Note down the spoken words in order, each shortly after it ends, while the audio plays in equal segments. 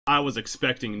I was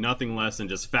expecting nothing less than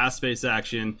just fast-paced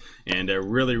action and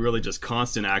really just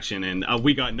constant action, and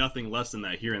we got nothing less than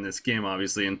that here in this game,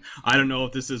 obviously. And I don't know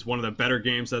if this is one of the better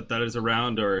games that is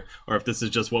around, or if this is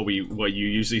just what you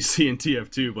usually see in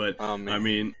TF2. But I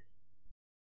mean,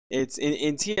 it's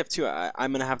in TF2.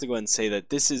 I'm gonna have to go ahead and say that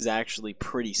this is actually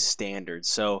pretty standard.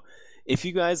 So if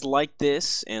you guys like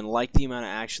this and like the amount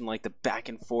of action, like the back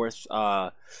and forth,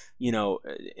 you know,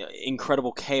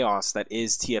 incredible chaos that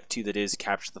is TF2, that is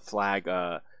Capture the Flag,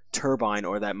 Turbine,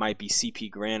 or that might be CP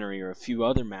Granary or a few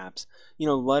other maps, you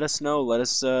know, let us know. Let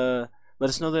us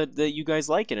know that you guys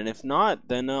like it, and if not,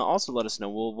 then also let us know.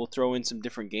 We'll throw in some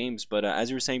different games. But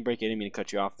as you were saying, Break, I didn't mean to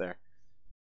cut you off there.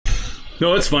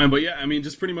 No, it's fine, but yeah, I mean,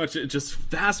 just pretty much just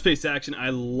fast-paced action.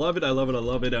 I love it.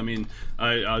 I mean,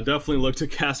 I'll definitely look to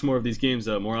cast more of these games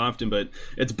more often, but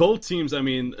it's both teams. I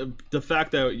mean, the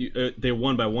fact that they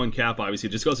won by 1 cap, obviously,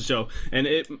 just goes to show. And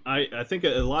I think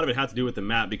a lot of it had to do with the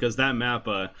map, because that map,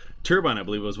 Turbine, I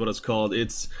believe was what it's called,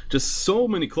 it's just so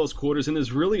many close quarters, and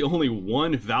there's really only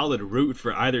one valid route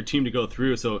for either team to go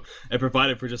through, so it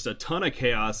provided for just a ton of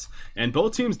chaos, and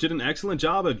both teams did an excellent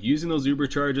job of using those Uber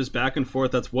charges back and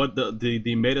forth. That's what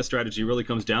the meta strategy really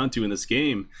comes down to in this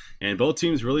game, and both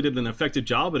teams really did an effective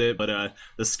job at it. But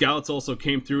the scouts also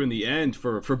came through in the end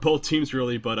for both teams,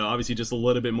 really, but obviously just a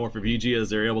little bit more for VG,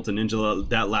 as they're able to ninja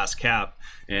that last cap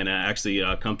and actually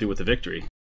come through with the victory.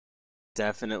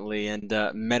 Definitely. And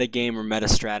meta game or meta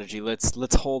strategy,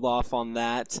 let's hold off on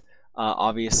that.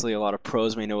 Obviously, a lot of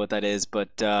pros may know what that is, but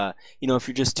you know, if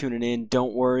you're just tuning in,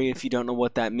 don't worry if you don't know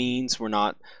what that means. We're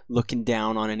not looking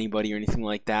down on anybody or anything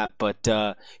like that. But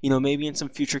you know, maybe in some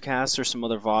future casts or some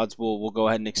other VODs, we'll go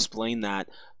ahead and explain that.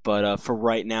 But for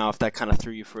right now, if that kind of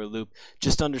threw you for a loop,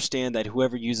 just understand that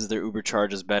whoever uses their Uber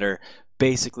charges better,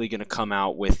 basically going to come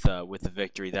out with the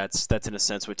victory. That's in a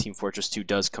sense what Team Fortress 2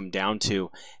 does come down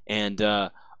to. And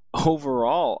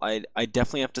overall, I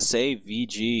definitely have to say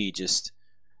VG just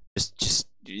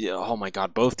oh my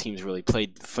god, both teams really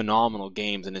played phenomenal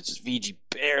games, and it's just VG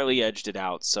barely edged it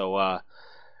out. So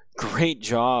great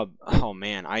job. Oh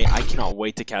man, I cannot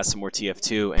wait to cast some more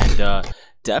TF2, and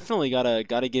definitely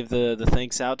gotta give the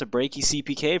thanks out to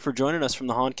Breakycpk for joining us from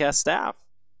the Honcast staff.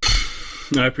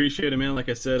 I appreciate it, man. Like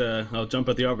I said, I'll jump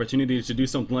at the opportunity to do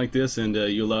something like this, and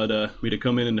you allowed me to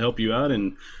come in and help you out,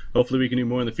 and hopefully we can do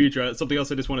more in the future. Something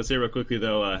else I just want to say real quickly,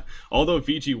 though. Although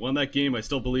VG won that game, I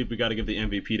still believe we got to give the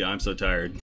MVP to I'm So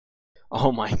Tired.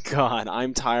 Oh my god,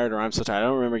 I'm tired, or I'm so tired. I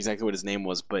don't remember exactly what his name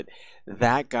was, but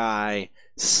that guy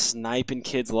sniping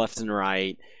kids left and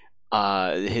right,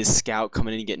 his scout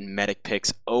coming in and getting medic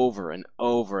picks over and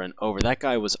over and over. That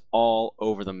guy was all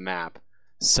over the map.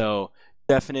 So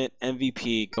definite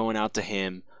MVP going out to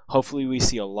him. Hopefully we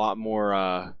see a lot more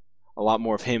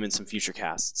of him in some future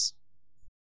casts.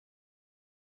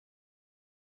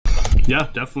 Yeah,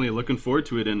 definitely looking forward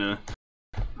to it, and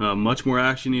much more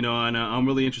action, you know. And I'm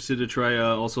really interested to try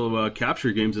also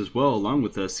capture games as well, along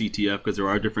with CTF, because there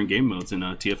are different game modes in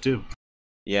TF2.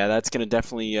 Yeah, that's going to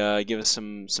definitely give us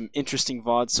some interesting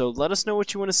VODs, so let us know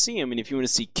what you want to see. I mean, if you want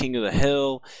to see King of the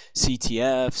Hill,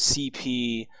 CTF,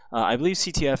 CP, I believe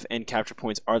CTF and Capture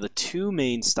Points are the 2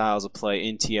 main styles of play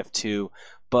in TF2,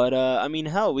 but I mean,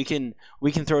 hell, we can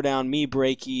throw down me,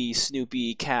 Breaky,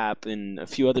 Snoopy, Cap, and a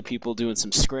few other people doing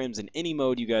some scrims in any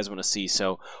mode you guys want to see,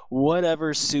 so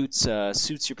whatever suits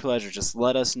your pleasure, just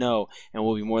let us know, and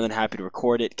we'll be more than happy to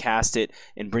record it, cast it,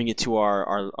 and bring it to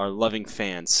our loving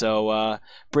fans. So,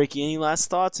 Breaky, any last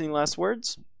thoughts, any last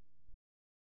words?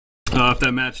 If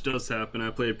that match does happen, I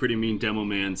play a pretty mean demo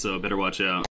man, so better watch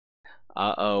out.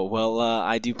 Uh-oh. Well,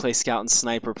 I do play Scout and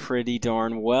Sniper pretty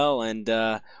darn well, and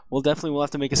we'll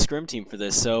have to make a scrim team for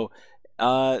this. So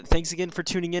thanks again for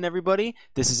tuning in, everybody.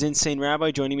 This is Insane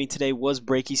Rabbi. Joining me today was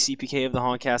Breakycpk of the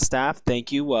Honcast staff.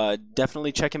 Thank you.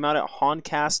 Definitely check him out at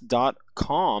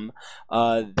honcast.com.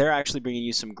 They're actually bringing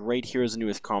you some great Heroes of New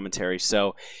Earth commentary.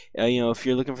 So, you know, if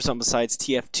you're looking for something besides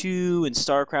TF2 and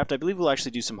StarCraft, I believe we'll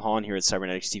actually do some Hon here at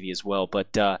CybernetixTV as well.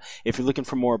 But if you're looking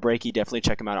for more Breaky, definitely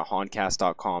check him out at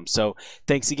honcast.com. So,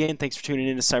 thanks again. Thanks for tuning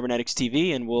in to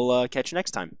CybernetixTV, and we'll catch you next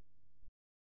time.